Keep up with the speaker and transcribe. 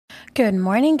Good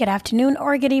morning, good afternoon,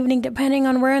 or good evening, depending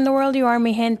on where in the world you are,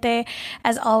 mi gente.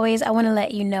 As always, I want to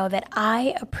let you know that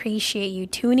I appreciate you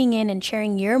tuning in and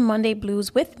sharing your Monday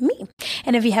blues with me.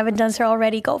 And if you haven't done so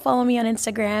already, go follow me on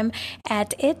Instagram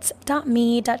at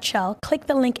its.me.shell. Click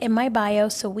the link in my bio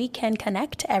so we can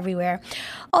connect everywhere.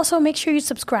 Also, make sure you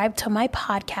subscribe to my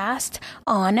podcast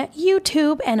on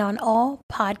YouTube and on all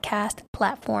podcast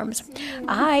platforms.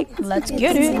 All right, let's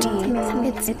get it.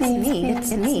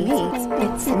 It's me.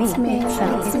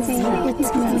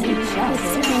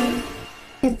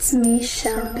 It's me,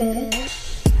 Shell Bitch.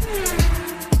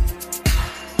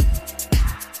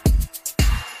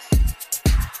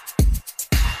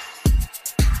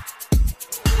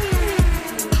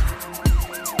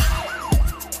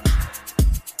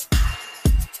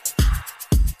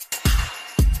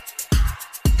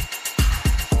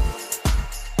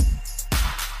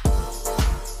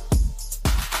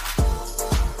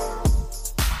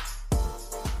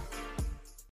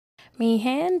 Mi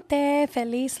gente,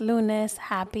 feliz lunes,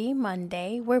 happy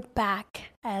Monday. We're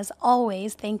back. As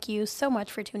always, thank you so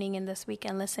much for tuning in this week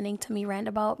and listening to me rant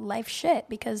about life shit,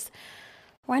 because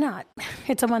why not?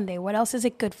 It's a Monday. What else is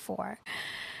it good for?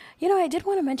 You know, I did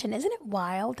want to mention, isn't it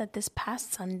wild that this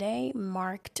past Sunday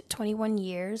marked 21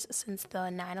 years since the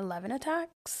 9/11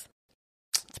 attacks?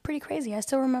 It's pretty crazy. I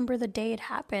still remember the day it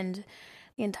happened.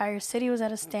 The entire city was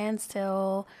at a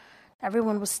standstill.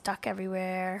 Everyone was stuck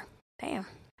everywhere. Damn.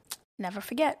 Never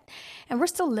forget. And we're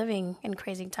still living in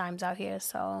crazy times out here,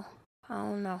 so I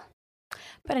don't know.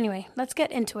 But anyway, let's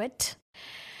get into it.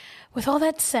 With all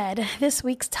that said, this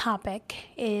week's topic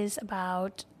is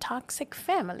about toxic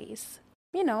families.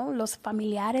 You know, los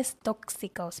familiares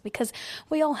tóxicos, because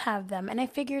we all have them. And I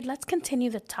figured, let's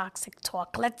continue the toxic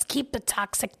talk. Let's keep the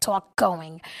toxic talk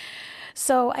going.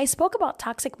 So I spoke about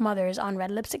toxic mothers on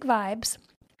Red Lipstick Vibes,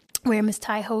 where Miss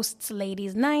Ty hosts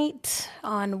Ladies Night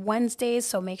on Wednesdays,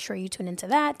 so make sure you tune into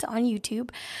that on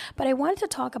YouTube. But I wanted to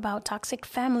talk about toxic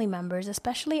family members,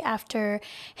 especially after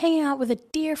hanging out with a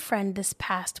dear friend this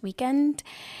past weekend.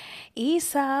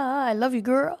 Isa, I love you,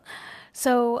 girl.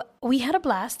 So we had a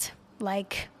blast,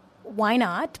 like, why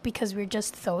not? Because we're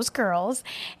just those girls.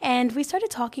 And we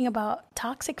started talking about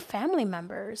toxic family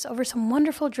members over some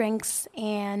wonderful drinks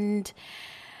and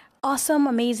awesome,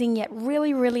 amazing, yet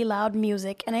really, really loud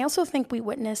music. And I also think we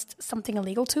witnessed something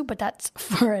illegal too, but that's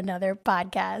for another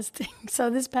podcast.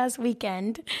 So this past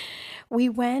weekend, we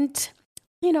went,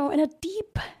 in a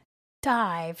deep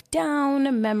dive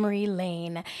down memory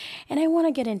lane. And I want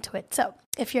to get into it. So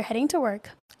if you're heading to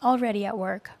work, already at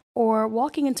work, or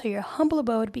walking into your humble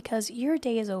abode because your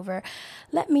day is over,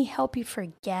 let me help you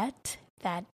forget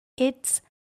that it's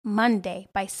Monday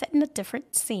by setting a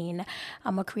different scene.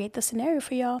 I'm going to create the scenario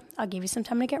for y'all. I'll give you some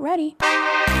time to get ready.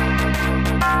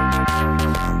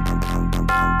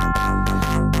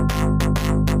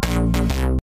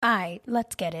 Alright,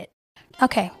 let's get it.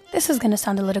 Okay, this is going to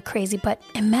sound a little crazy, but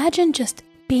imagine just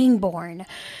being born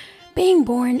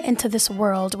into this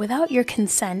world without your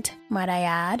consent, might I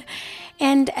add.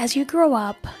 And as you grow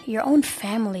up, your own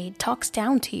family talks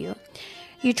down to you.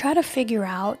 You try to figure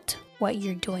out what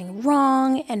you're doing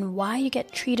wrong and why you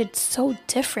get treated so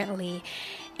differently,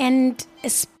 and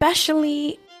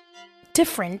especially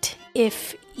different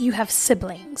if you have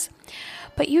siblings,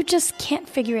 but you just can't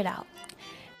figure it out.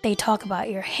 They talk about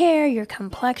your hair, your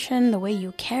complexion, the way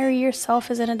you carry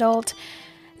yourself as an adult.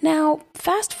 Now,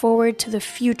 fast forward to the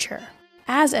future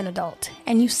as an adult,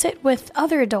 and you sit with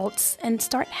other adults and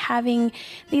start having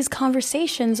these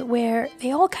conversations where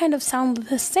they all kind of sound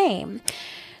the same.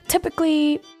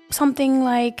 Typically, something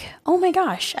like, oh my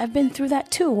gosh, I've been through that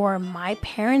too, or my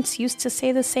parents used to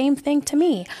say the same thing to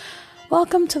me.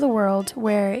 Welcome to the world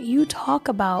where you talk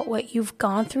about what you've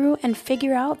gone through and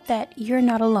figure out that you're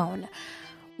not alone.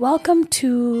 Welcome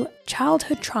to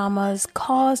childhood traumas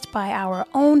caused by our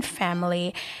own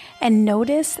family, and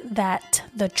notice that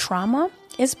the trauma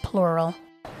is plural.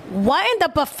 What in the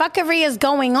bufuckery is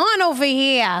going on over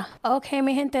here? Okay,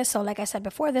 mi gente, so like I said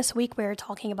before, this week we're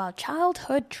talking about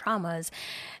childhood traumas.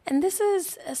 And this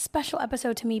is a special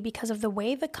episode to me because of the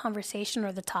way the conversation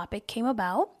or the topic came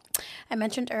about. I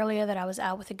mentioned earlier that I was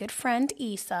out with a good friend,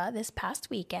 Isa, this past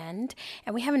weekend,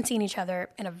 and we haven't seen each other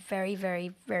in a very,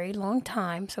 very, very long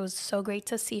time. So it was so great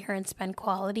to see her and spend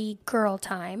quality girl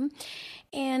time.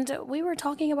 And we were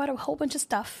talking about a whole bunch of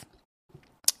stuff.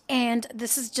 And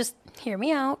this is just, hear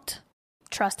me out,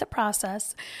 trust the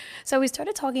process. So we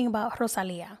started talking about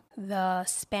Rosalia, the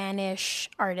Spanish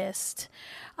artist.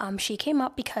 She came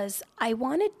up because I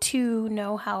wanted to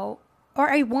know how, or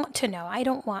I want to know, I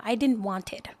didn't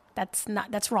want it.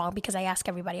 That's wrong because I ask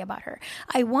everybody about her.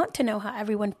 I want to know how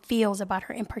everyone feels about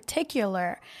her, in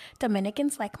particular,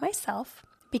 Dominicans like myself,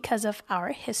 because of our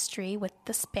history with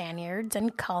the Spaniards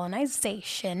and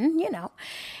colonization,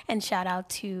 and shout out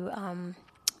to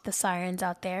the sirens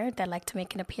out there that like to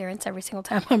make an appearance every single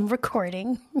time I'm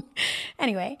recording.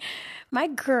 Anyway, my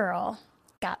girl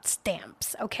got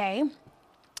stamps, okay?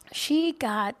 She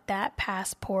got that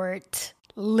passport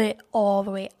lit all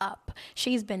the way up.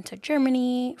 She's been to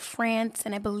Germany, France,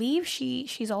 and I believe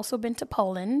she's also been to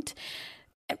Poland.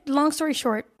 Long story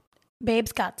short,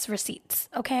 babe's got receipts,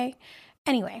 okay?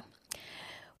 Anyway,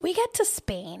 we get to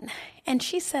Spain, and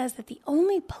she says that the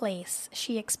only place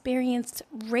she experienced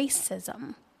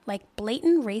racism, like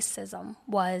blatant racism,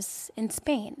 was in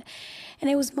Spain. And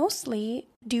it was mostly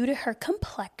due to her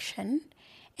complexion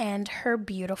and her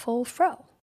beautiful fro.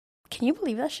 Can you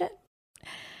believe that shit?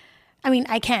 I mean,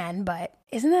 I can, but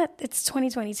it's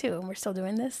 2022 and we're still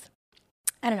doing this?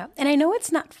 I don't know. And I know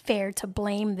it's not fair to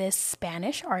blame this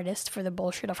Spanish artist for the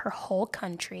bullshit of her whole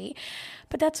country,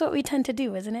 but that's what we tend to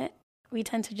do, isn't it? We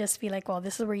tend to just be like, well,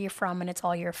 this is where you're from and it's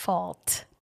all your fault.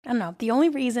 I don't know. The only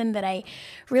reason that I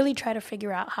really try to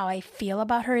figure out how I feel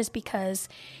about her is because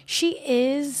she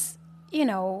is,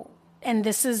 and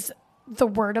this is the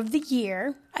word of the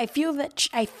year. I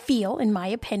feel, in my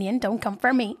opinion, don't come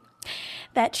for me,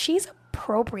 that she's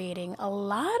appropriating a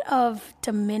lot of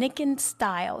Dominican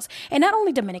styles, and not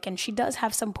only Dominican, she does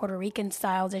have some Puerto Rican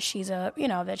styles that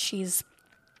she's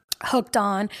hooked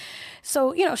on.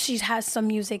 So, she has some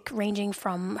music ranging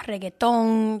from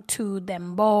reggaeton to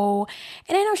dembow.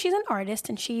 And I know she's an artist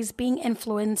and she's being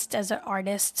influenced as an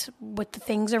artist with the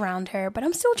things around her, but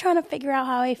I'm still trying to figure out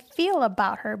how I feel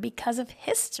about her because of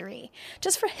history,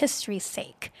 just for history's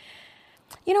sake.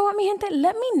 You know what, mi gente?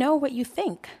 Let me know what you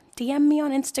think. DM me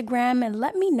on Instagram and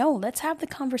let me know. Let's have the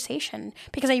conversation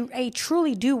because I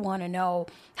truly do want to know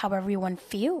how everyone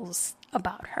feels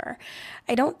about her.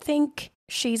 I don't think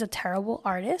she's a terrible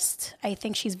artist. I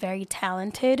think she's very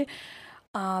talented.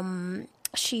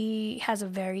 She has a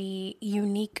very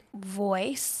unique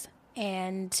voice,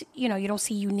 and you don't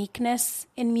see uniqueness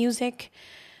in music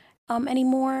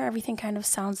anymore. Everything kind of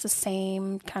sounds the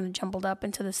same, kind of jumbled up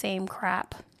into the same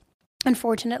crap,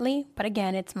 unfortunately. But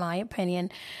again, it's my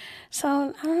opinion.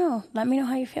 So I don't know. Let me know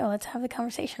how you feel. Let's have the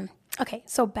conversation. Okay,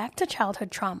 so back to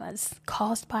childhood traumas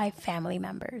caused by family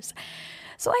members.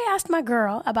 So I asked my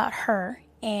girl about her,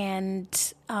 and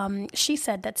she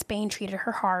said that Spain treated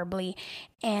her horribly,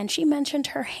 and she mentioned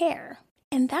her hair.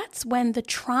 And that's when the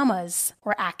traumas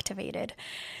were activated.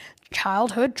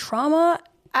 Childhood trauma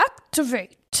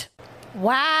activate.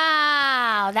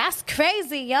 Wow, that's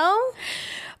crazy, yo.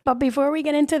 But before we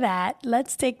get into that,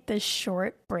 let's take this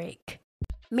short break.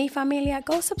 Mi familia,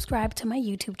 go subscribe to my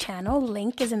YouTube channel.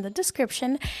 Link is in the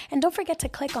description. And don't forget to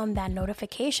click on that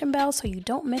notification bell so you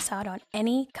don't miss out on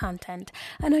any content.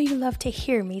 I know you love to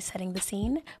hear me setting the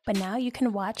scene, but now you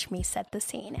can watch me set the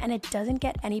scene. And it doesn't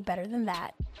get any better than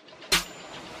that.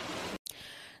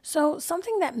 So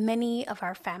something that many of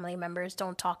our family members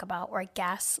don't talk about or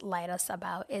gaslight us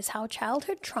about is how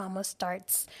childhood trauma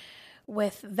starts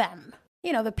with them.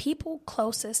 The people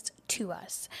closest to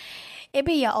us. It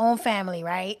be your own family,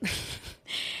 right?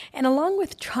 And along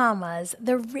with traumas,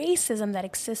 the racism that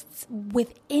exists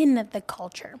within the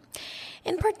culture.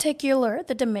 In particular,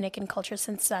 the Dominican culture,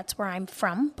 since that's where I'm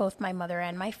from. Both my mother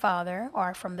and my father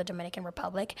are from the Dominican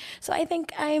Republic. So I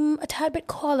think I'm a tad bit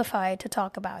qualified to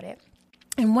talk about it.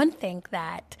 And one thing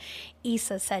that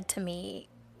Isa said to me,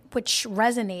 which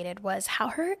resonated, was how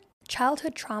her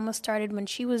childhood trauma started when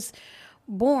she was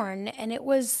born, and it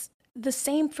was the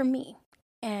same for me.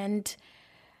 And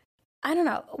I don't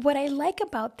know, what I like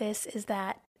about this is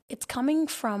that it's coming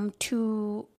from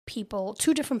two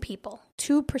different people,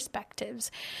 two perspectives.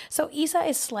 So Isa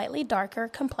is slightly darker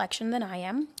complexion than I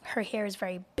am. Her hair is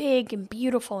very big and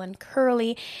beautiful and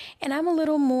curly, and I'm a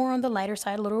little more on the lighter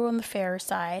side, a little on the fairer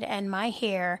side, and my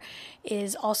hair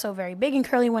is also very big and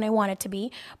curly when I want it to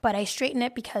be, but I straighten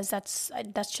it because that's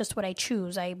just what I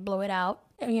choose. I blow it out,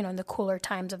 in the cooler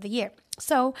times of the year.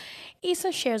 So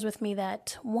Isa shares with me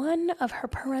that one of her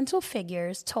parental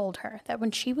figures told her that when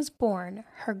she was born,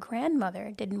 her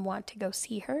grandmother didn't want to go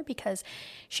see her because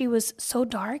she was so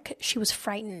dark, she was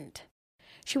frightened.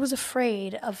 She was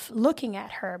afraid of looking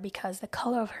at her because the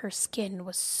color of her skin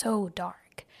was so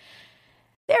dark.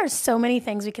 There are so many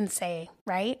things we can say,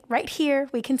 right? Right here,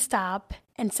 we can stop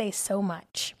and say so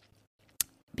much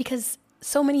because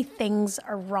so many things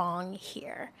are wrong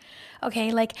here.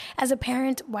 Okay, like as a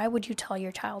parent, why would you tell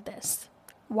your child this?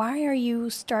 Why are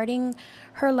you starting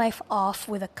her life off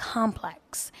with a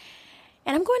complex?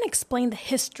 And I'm going to explain the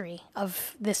history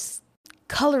of this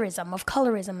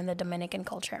colorism in the Dominican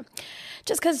culture.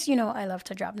 Just because, I love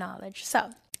to drop knowledge.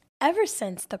 So, ever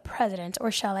since the president,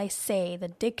 or shall I say the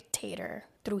dictator,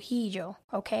 Trujillo,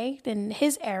 okay, in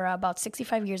his era about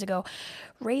 65 years ago,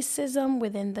 racism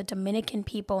within the Dominican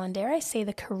people, and dare I say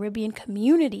the Caribbean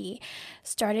community,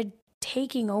 started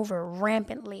taking over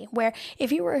rampantly, where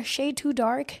if you were a shade too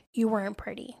dark, you weren't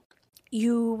pretty.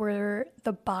 You were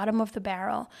the bottom of the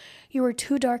barrel. You were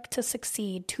too dark to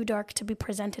succeed, too dark to be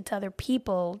presented to other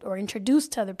people or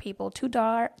introduced to other people, too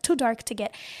dark to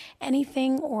get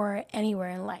anything or anywhere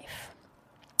in life.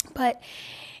 But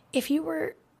if you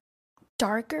were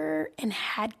darker and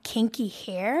had kinky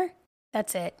hair,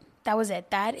 that's it. That was it.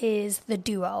 That is the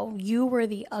duo. You were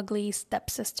the ugly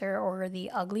stepsister or the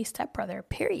ugly stepbrother,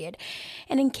 period.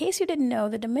 And in case you didn't know,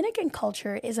 the Dominican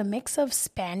culture is a mix of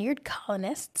Spaniard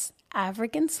colonists,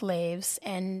 African slaves,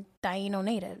 and Taino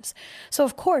natives. So,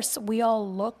 of course, we all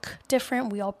look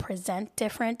different. We all present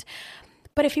different.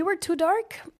 But if you were too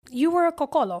dark, you were a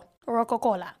cocolo or a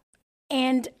cocola.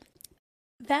 And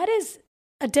that is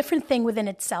a different thing within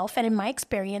itself. And in my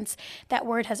experience, that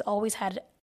word has always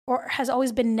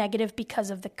been negative because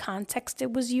of the context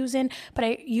it was used in. But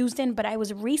I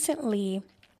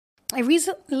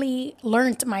recently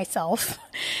learned myself,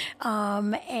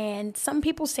 and some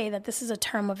people say that this is a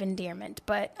term of endearment,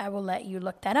 but I will let you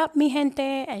look that up, mi gente,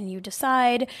 and you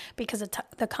decide, because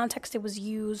the context it was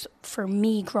used for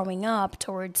me growing up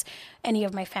towards any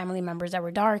of my family members that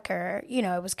were darker,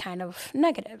 it was kind of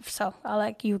negative. So I'll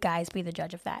let you guys be the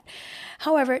judge of that.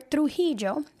 However,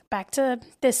 Trujillo, back to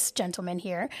this gentleman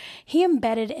here, he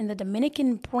embedded in the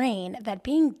Dominican brain that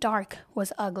being dark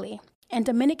was ugly. And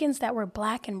Dominicans that were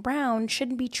black and brown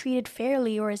shouldn't be treated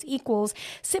fairly or as equals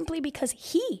simply because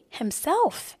he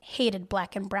himself hated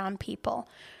black and brown people.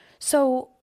 So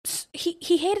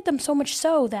he hated them so much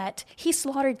so that he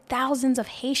slaughtered thousands of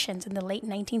Haitians in the late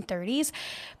 1930s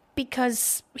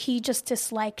because he just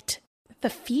disliked the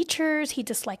features, he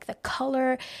disliked the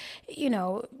color.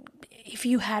 If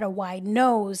you had a wide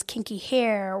nose, kinky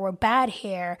hair, or bad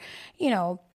hair,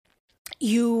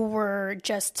 you were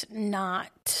just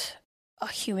not a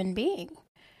human being.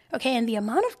 Okay, and the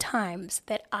amount of times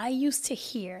that I used to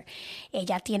hear,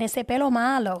 ella tiene ese pelo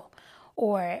malo,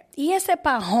 or y ese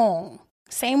pajón.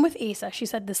 Same with Isa. She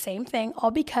said the same thing,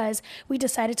 all because we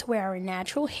decided to wear our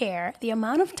natural hair. The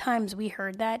amount of times we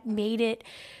heard that made it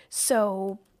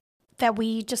so that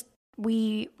we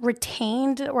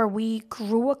retained, or we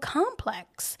grew a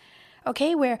complex.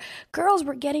 Okay, where girls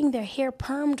were getting their hair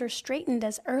permed or straightened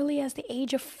as early as the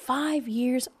age of 5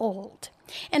 years old.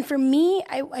 And for me,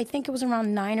 I think it was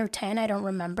around 9 or 10, I don't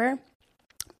remember.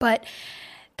 But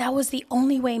that was the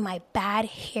only way my bad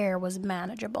hair was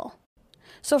manageable.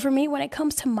 So for me, when it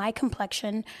comes to my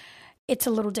complexion, it's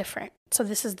a little different. So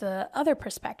this is the other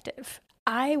perspective.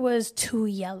 I was too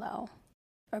yellow.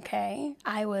 Okay,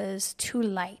 I was too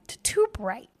light, too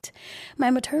bright. My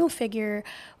maternal figure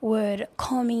would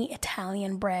call me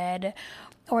Italian bred,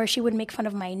 or she would make fun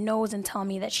of my nose and tell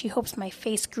me that she hopes my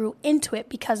face grew into it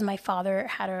because my father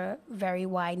had a very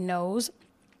wide nose.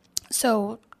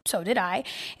 So did I,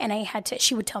 and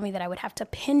she would tell me that I would have to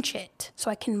pinch it so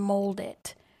I can mold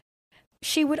it.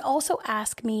 She would also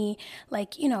ask me,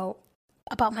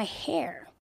 about my hair.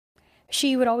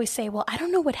 She would always say, well, I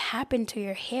don't know what happened to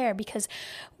your hair, because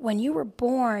when you were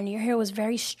born, your hair was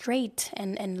very straight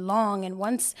and long. And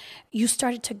once you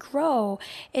started to grow,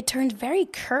 it turned very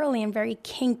curly and very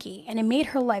kinky. And it made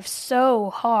her life so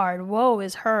hard. Woe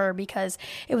is her, because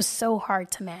it was so hard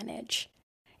to manage.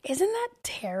 Isn't that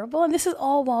terrible? And this is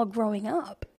all while growing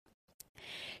up.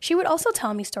 She would also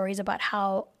tell me stories about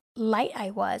how light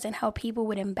I was and how people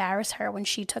would embarrass her when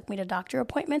she took me to doctor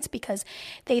appointments because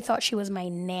they thought she was my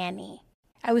nanny.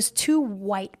 I was too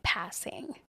white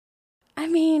passing. I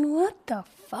mean, what the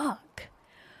fuck?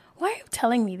 Why are you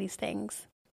telling me these things?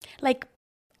 Like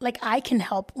I can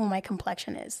help what my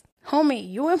complexion is.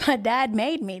 Homie, you and my dad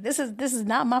made me. This is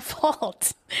not my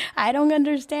fault. I don't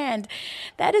understand.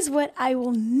 That is what I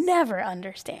will never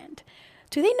understand.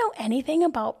 Do they know anything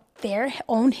about their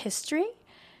own history?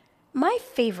 My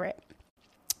favorite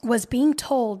was being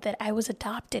told that I was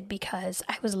adopted because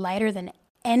I was lighter than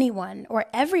anyone or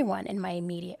everyone in my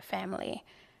immediate family.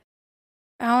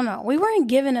 I don't know. We weren't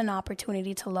given an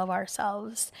opportunity to love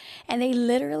ourselves, and they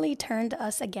literally turned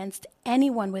us against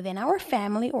anyone within our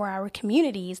family or our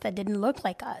communities that didn't look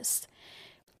like us.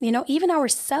 Even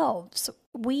ourselves,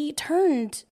 we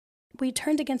turned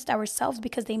against ourselves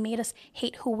because they made us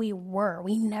hate who we were.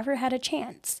 We never had a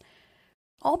chance.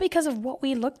 All because of what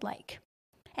we looked like.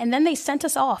 And then they sent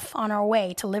us off on our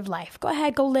way to live life. Go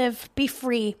ahead, go live, be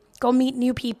free, go meet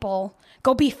new people,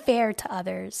 go be fair to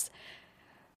others.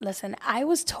 Listen, I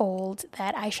was told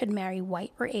that I should marry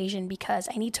white or Asian because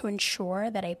I need to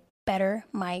ensure that I better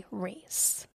my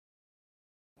race.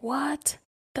 What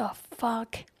the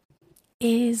fuck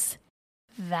is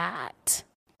that?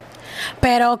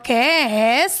 Pero qué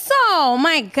es eso? Oh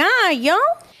my God, yo.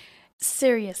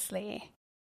 Seriously,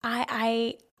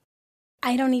 I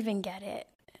don't even get it.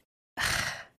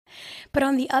 But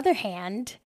on the other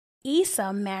hand,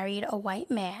 Issa married a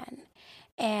white man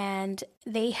and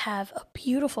they have a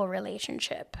beautiful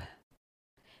relationship.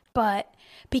 But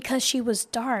because she was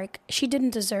dark, she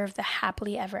didn't deserve the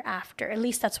happily ever after. At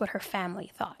least that's what her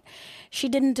family thought. She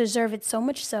didn't deserve it so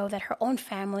much so that her own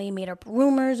family made up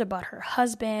rumors about her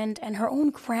husband, and her own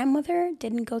grandmother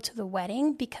didn't go to the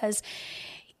wedding because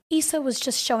Issa was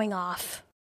just showing off.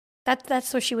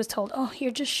 That's what she was told. Oh,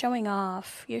 you're just showing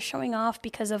off. You're showing off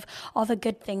because of all the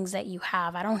good things that you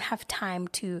have. I don't have time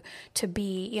to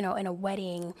be, in a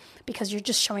wedding because you're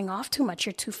just showing off too much.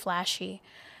 You're too flashy.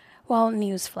 Well,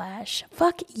 newsflash.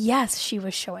 Fuck yes, she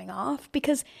was showing off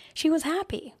because she was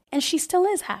happy and she still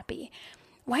is happy.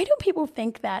 Why do people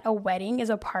think that a wedding is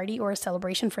a party or a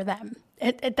celebration for them?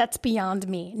 That's beyond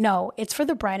me. No, it's for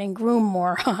the bride and groom,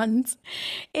 morons.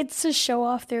 It's to show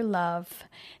off their love,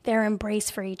 their embrace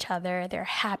for each other, their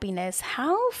happiness.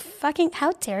 How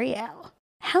dare you?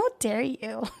 How dare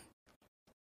you?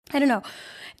 I don't know.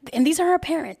 And these are our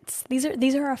parents.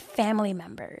 These are our family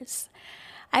members.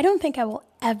 I don't think I will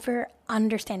ever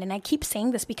understand, and I keep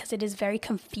saying this because it is very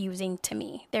confusing to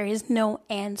me. There is no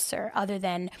answer other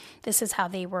than this is how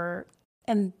they were,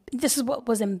 and this is what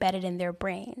was embedded in their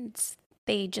brains.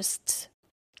 This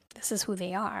is who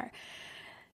they are.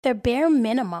 The bare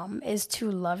minimum is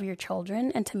to love your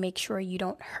children and to make sure you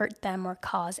don't hurt them or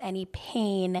cause any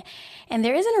pain. And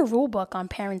there isn't a rule book on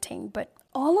parenting, but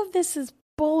all of this is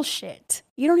bullshit.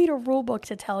 You don't need a rule book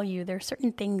to tell you there are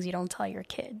certain things you don't tell your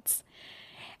kids.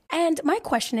 And my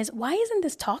question is, why isn't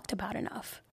this talked about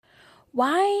enough?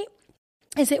 Why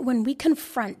is it when we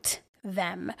confront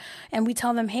them and we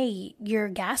tell them, hey, you're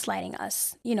gaslighting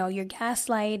us, we're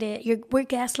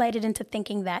gaslighted into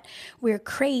thinking that we're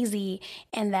crazy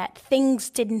and that things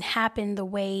didn't happen the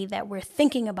way that we're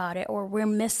thinking about it, or we're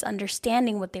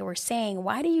misunderstanding what they were saying.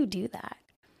 Why do you do that?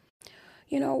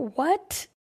 What?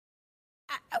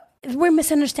 We're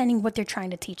misunderstanding what they're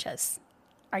trying to teach us.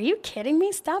 Are you kidding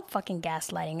me? Stop fucking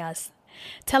gaslighting us,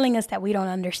 telling us that we don't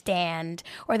understand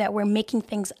or that we're making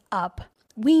things up.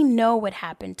 We know what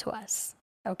happened to us,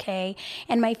 okay?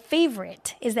 And my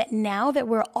favorite is that now that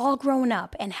we're all grown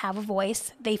up and have a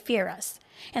voice, they fear us.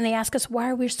 And they ask us, why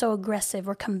are we so aggressive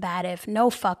or combative? No,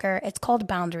 fucker, it's called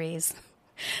boundaries.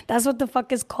 That's what the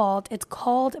fuck is called. It's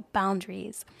called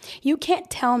boundaries. You can't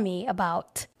tell me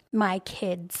about my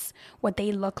kids, what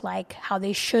they look like, how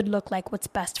they should look like, what's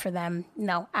best for them.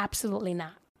 No, absolutely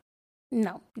not.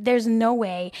 No, there's no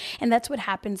way. And that's what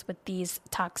happens with these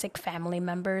toxic family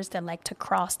members that like to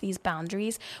cross these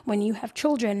boundaries. When you have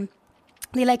children,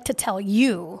 they like to tell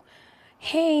you,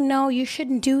 hey, no, you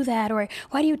shouldn't do that. Or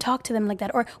why do you talk to them like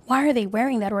that? Or why are they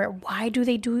wearing that? Or why do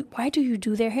you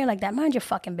do their hair like that? Mind your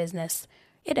fucking business.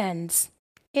 It ends.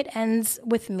 It ends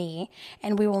with me,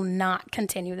 and we will not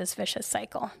continue this vicious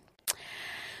cycle.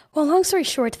 Well, long story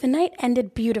short, the night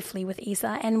ended beautifully with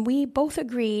Issa, and we both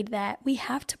agreed that we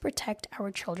have to protect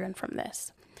our children from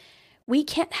this. We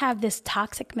can't have this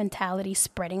toxic mentality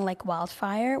spreading like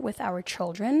wildfire with our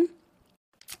children.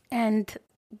 And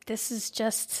this is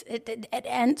just, it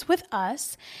ends with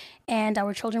us, and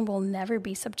our children will never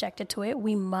be subjected to it.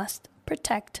 We must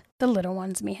protect the little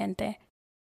ones, mi gente.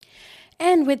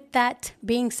 And with that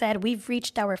being said, we've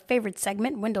reached our favorite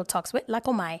segment, Window Talks with La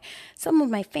Comay. Some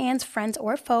of my fans, friends,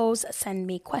 or foes send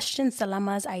me questions,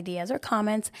 dilemmas, ideas, or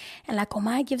comments, and La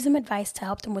Comay gives them advice to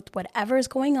help them with whatever is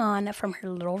going on from her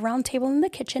little round table in the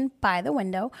kitchen by the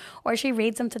window, or she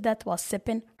reads them to death while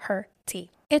sipping her tea.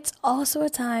 It's also a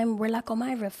time where La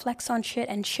Comay reflects on shit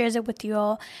and shares it with you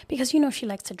all because she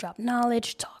likes to drop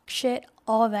knowledge, talk shit,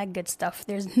 all that good stuff.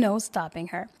 There's no stopping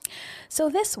her. So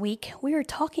this week, we are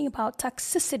talking about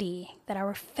toxicity that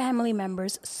our family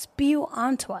members spew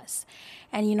onto us.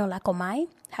 And La Comay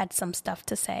had some stuff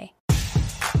to say.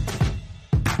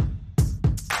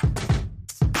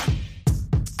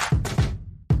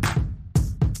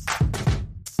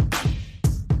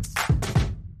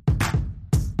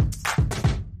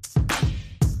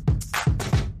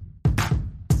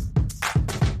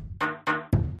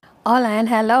 Hola and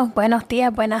hello, buenos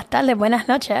días, buenas tardes, buenas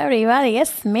noches, everybody.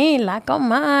 It's me, La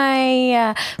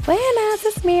Comay. Buenas,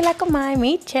 it's me, La Comay,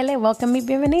 mi chele. Welcome, mi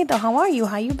bienvenido. How are you?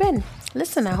 How you been?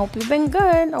 Listen, I hope you've been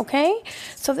good, okay?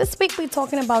 So this week we're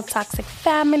talking about toxic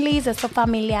families, esos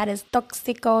familiares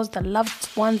tóxicos, the loved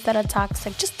ones that are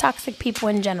toxic, just toxic people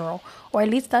in general. Or at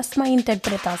least that's my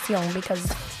interpretación, because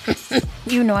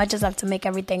I just have to make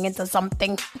everything into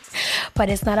something. But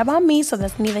it's not about me, so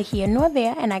that's neither here nor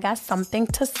there, and I got something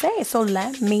to say, so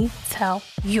let me tell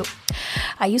you.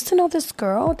 I used to know this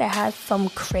girl that had some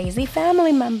crazy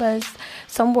family members.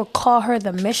 Some would call her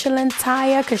the Michelin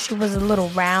tire because she was a little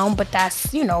round, but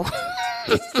that's,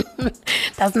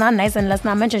 that's not nice. And let's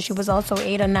not mention she was also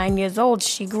 8 or 9 years old.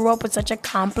 She grew up with such a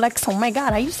complex, oh my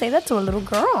God, how you say that to a little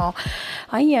girl?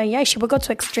 Yeah. She would go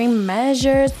to extreme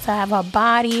measures to have her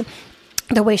body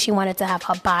the way she wanted to have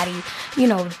her body,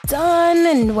 done,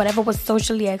 and whatever was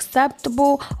socially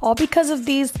acceptable, all because of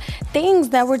these things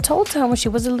that were told to her when she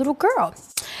was a little girl.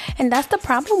 And that's the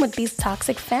problem with these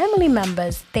toxic family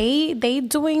members. They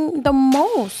doing the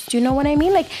most. You know what I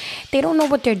mean? Like, they don't know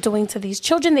what they're doing to these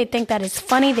children. They think that it's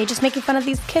funny. They just making fun of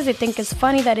these kids. They think it's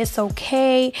funny, that it's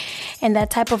okay. And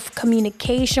that type of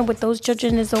communication with those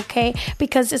children is okay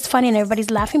because it's funny and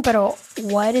everybody's laughing. But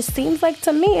what it seems like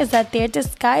to me is that they're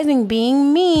disguising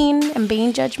being mean and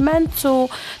being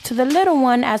judgmental to the little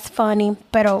one as funny.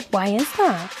 But why is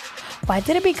that? Why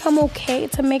did it become okay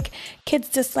to make kids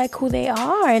dislike who they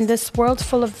are in this world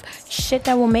full of shit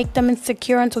that will make them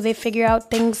insecure until they figure out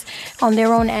things on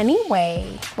their own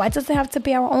anyway? Why does it have to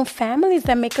be our own families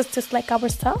that make us dislike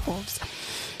ourselves?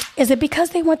 Is it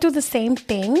because they went through the same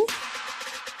thing?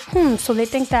 So they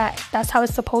think that that's how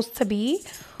it's supposed to be?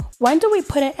 When do we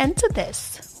put an end to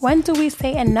this? When do we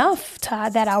say enough to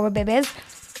that our babies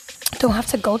don't have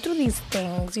to go through these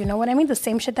things? You know what I mean? The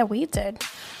same shit that we did.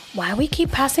 Why we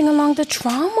keep passing along the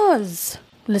traumas?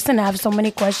 Listen, I have so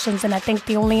many questions, and I think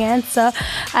the only answer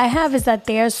I have is that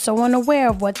they're so unaware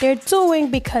of what they're doing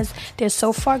because they're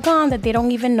so far gone that they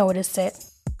don't even notice it.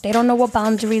 They don't know what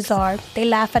boundaries are. They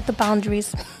laugh at the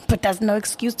boundaries, but that's no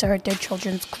excuse to hurt their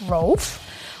children's growth.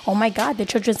 Oh my God, their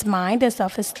children's mind, their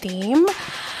self-esteem.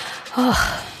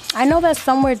 I know that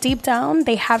somewhere deep down,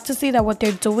 they have to see that what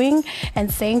they're doing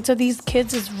and saying to these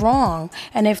kids is wrong.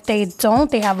 And if they don't,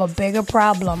 they have a bigger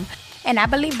problem. And I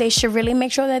believe they should really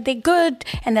make sure that they're good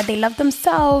and that they love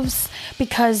themselves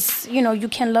because, you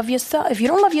can love yourself. If you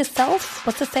don't love yourself,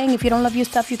 what's the saying? If you don't love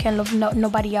yourself, you can love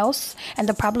nobody else. And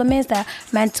the problem is that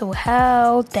mental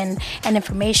health and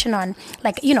information on,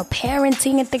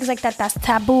 parenting and things like that, that's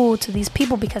taboo to these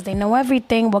people because they know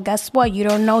everything. Well, guess what? You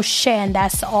don't know shit. And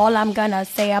that's all I'm going to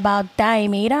say about that.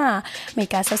 Mira, mi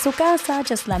casa su casa.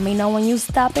 Just let me know when you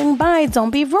stopping by.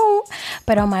 Don't be rude.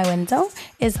 But my window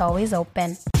is always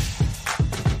open.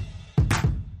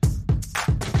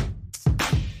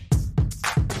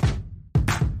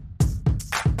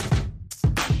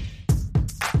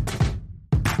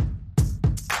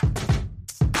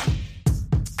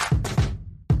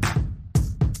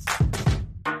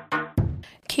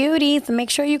 Cuties, make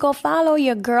sure you go follow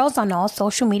your girls on all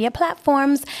social media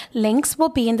platforms. Links will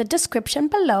be in the description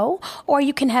below, or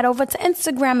you can head over to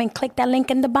Instagram and click that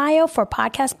link in the bio for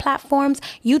podcast platforms,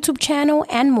 YouTube channel,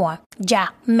 and more. Ya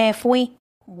me fui.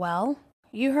 Well,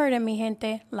 you heard it, mi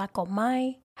gente. La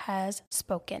Comay has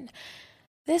spoken.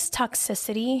 This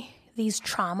toxicity, these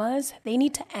traumas, they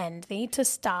need to end. They need to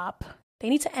stop. They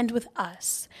need to end with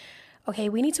us. Okay,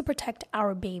 we need to protect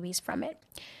our babies from it.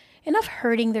 Enough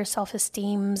hurting their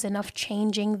self-esteems, enough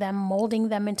changing them, molding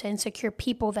them into insecure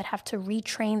people that have to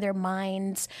retrain their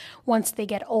minds once they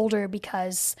get older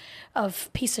because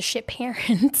of piece of shit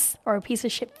parents or piece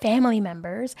of shit family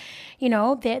members.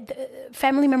 The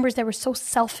family members that were so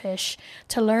selfish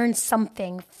to learn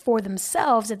something for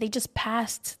themselves that they just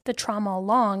passed the trauma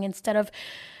along instead of,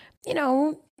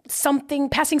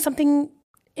 passing something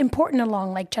important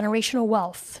along, like generational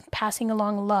wealth, passing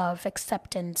along love,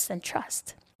 acceptance, and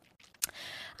trust.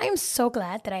 I am so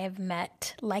glad that I have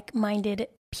met like-minded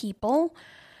people,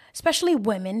 especially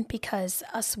women, because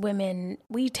us women,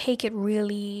 we take it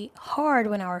really hard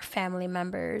when our family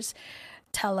members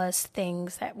tell us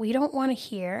things that we don't want to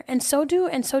hear, and so do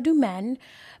men.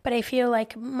 But I feel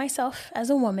like myself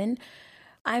as a woman,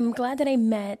 I'm glad that I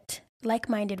met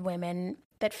like-minded women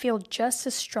that feel just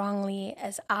as strongly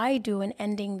as I do in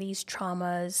ending these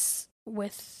traumas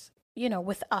with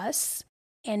us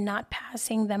and not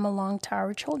passing them along to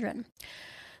our children.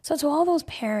 So to all those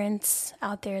parents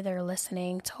out there that are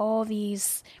listening, to all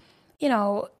these,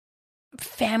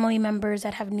 family members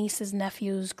that have nieces,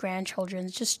 nephews, grandchildren,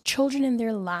 just children in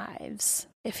their lives,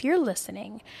 if you're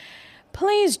listening,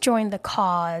 please join the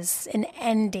cause in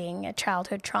ending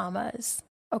childhood traumas,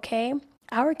 okay?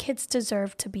 Our kids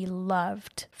deserve to be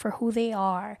loved for who they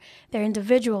are, their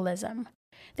individualism.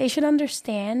 They should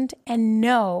understand and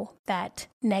know that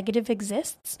negative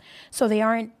exists, so they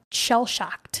aren't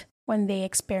shell-shocked when they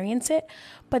experience it,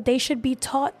 but they should be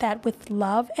taught that with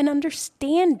love and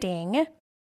understanding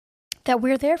that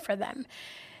we're there for them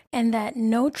and that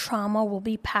no trauma will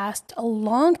be passed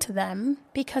along to them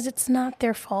because it's not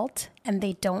their fault and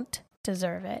they don't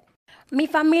deserve it. Mi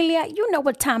familia, you know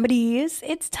what time it is.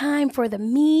 It's time for the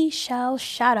Michelle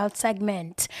Shoutout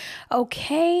segment.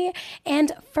 Okay,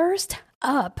 and first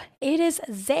up, it is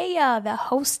Zaya, the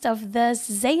host of the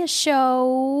Zaya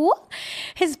Show.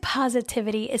 His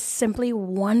positivity is simply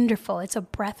wonderful. It's a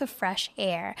breath of fresh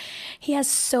air. He has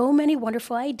so many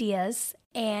wonderful ideas,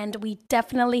 and we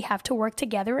definitely have to work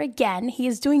together again. He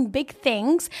is doing big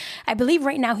things. I believe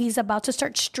right now he's about to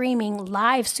start streaming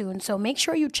live soon. So make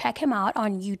sure you check him out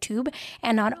on YouTube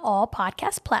and on all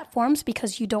podcast platforms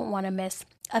because you don't want to miss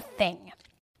a thing.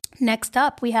 Next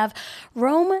up, we have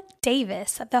Rome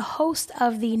Davis, the host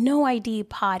of the No ID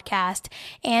podcast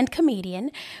and comedian.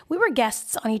 We were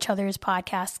guests on each other's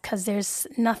podcasts because there's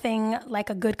nothing like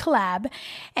a good collab.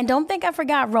 And don't think I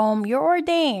forgot, Rome, you're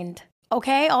ordained.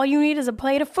 Okay, all you need is a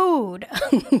plate of food.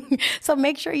 So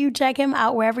make sure you check him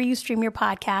out wherever you stream your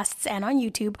podcasts and on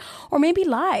YouTube, or maybe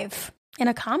live in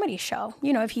a comedy show,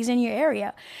 if he's in your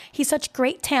area. He's such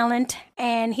great talent,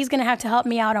 and he's going to have to help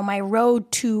me out on my road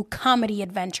to comedy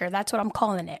adventure. That's what I'm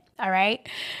calling it, all right?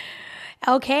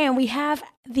 Okay, and we have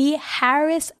the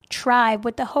Harris Tribe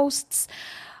with the hosts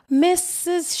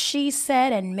Mrs. She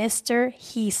Said and Mr.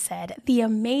 He Said, the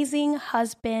amazing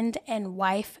husband and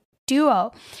wife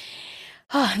duo.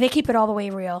 They keep it all the way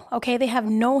real, okay? They have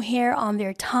no hair on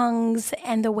their tongues,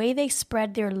 and the way they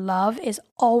spread their love is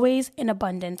always in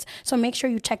abundance. So make sure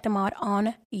you check them out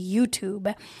on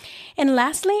YouTube. And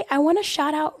lastly, I want to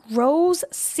shout out Rose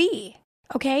C.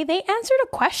 Okay, they answered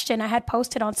a question I had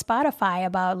posted on Spotify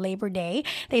about Labor Day.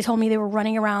 They told me they were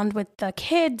running around with the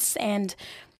kids and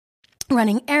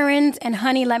running errands, and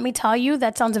honey, let me tell you,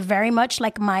 that sounds very much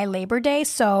like my Labor Day,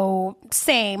 so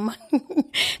same.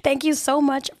 Thank you so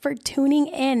much for tuning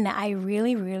in. I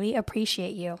really, really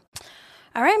appreciate you.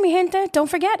 All right, mi gente, don't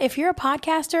forget, if you're a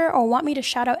podcaster or want me to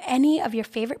shout out any of your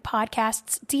favorite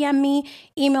podcasts, DM me,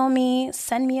 email me,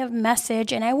 send me a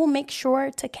message, and I will make sure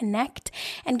to connect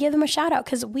and give them a shout out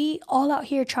because we all out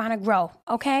here trying to grow,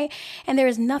 okay? And there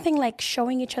is nothing like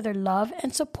showing each other love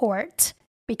and support,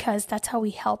 because that's how we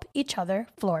help each other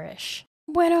flourish.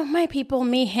 Bueno, my people,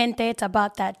 mi gente, it's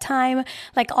about that time.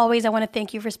 Like always, I want to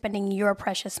thank you for spending your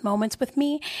precious moments with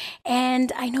me.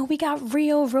 And I know we got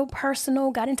real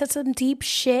personal, got into some deep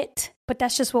shit, but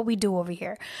that's just what we do over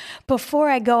here. Before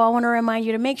I go, I want to remind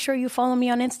you to make sure you follow me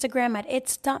on Instagram at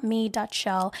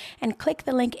its.me.shell and click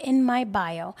the link in my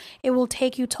bio. It will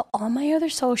take you to all my other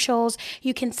socials.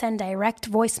 You can send direct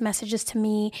voice messages to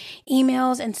me,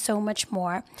 emails, and so much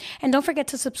more. And don't forget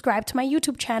to subscribe to my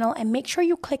YouTube channel and make sure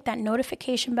you click that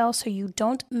notification bell so you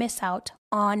don't miss out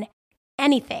on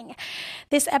anything.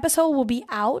 This episode will be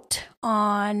out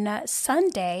on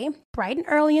Sunday, bright and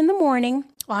early in the morning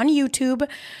on YouTube.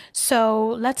 So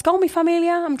let's go, mi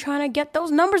familia. I'm trying to get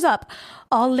those numbers up.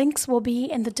 All links will be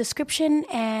in the description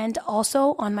and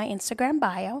also on my Instagram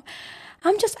bio.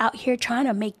 I'm just out here trying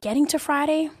to make getting to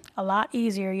Friday a lot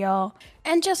easier, y'all.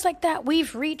 And just like that,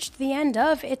 we've reached the end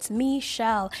of It's Me,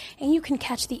 Shell. And you can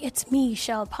catch the It's Me,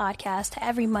 Shell podcast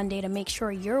every Monday to make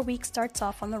sure your week starts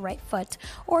off on the right foot.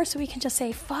 Or so we can just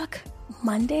say, fuck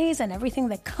Mondays and everything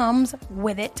that comes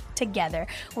with it together,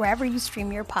 wherever you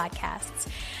stream your podcasts.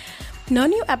 No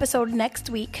new episode next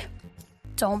week.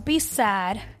 Don't be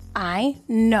sad. I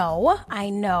know.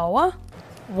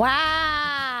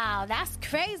 Wow, that's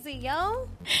crazy, yo.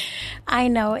 I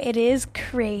know it is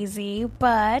crazy,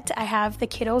 but I have the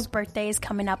kiddos' birthdays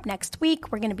coming up next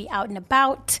week. We're going to be out and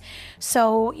about.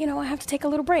 So, I have to take a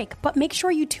little break. But make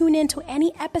sure you tune in to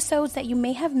any episodes that you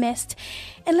may have missed.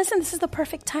 And listen, this is the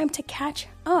perfect time to catch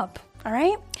up, all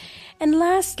right? And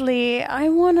lastly, I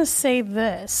want to say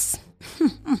this.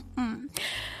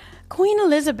 Queen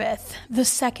Elizabeth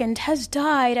II has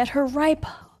died at her ripe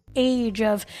age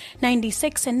of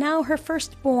 96, and now her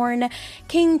firstborn,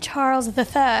 King Charles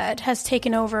III, has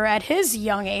taken over at his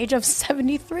young age of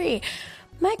 73.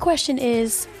 My question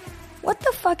is, what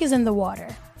the fuck is in the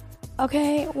water?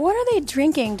 Okay, what are they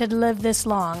drinking to live this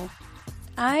long?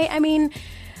 I mean,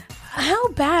 how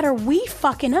bad are we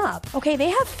fucking up? Okay, they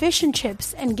have fish and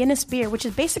chips and Guinness beer, which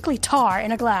is basically tar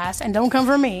in a glass, and don't come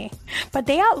for me, but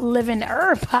they outliving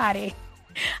everybody.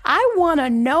 I want to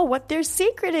know what their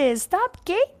secret is. Stop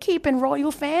gatekeeping,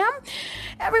 royal fam.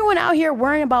 Everyone out here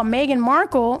worrying about Meghan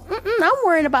Markle. I'm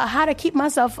worrying about how to keep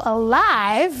myself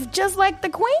alive, just like the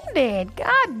queen did.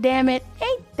 God damn it.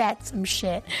 Ain't that some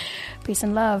shit? Peace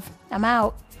and love. I'm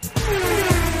out.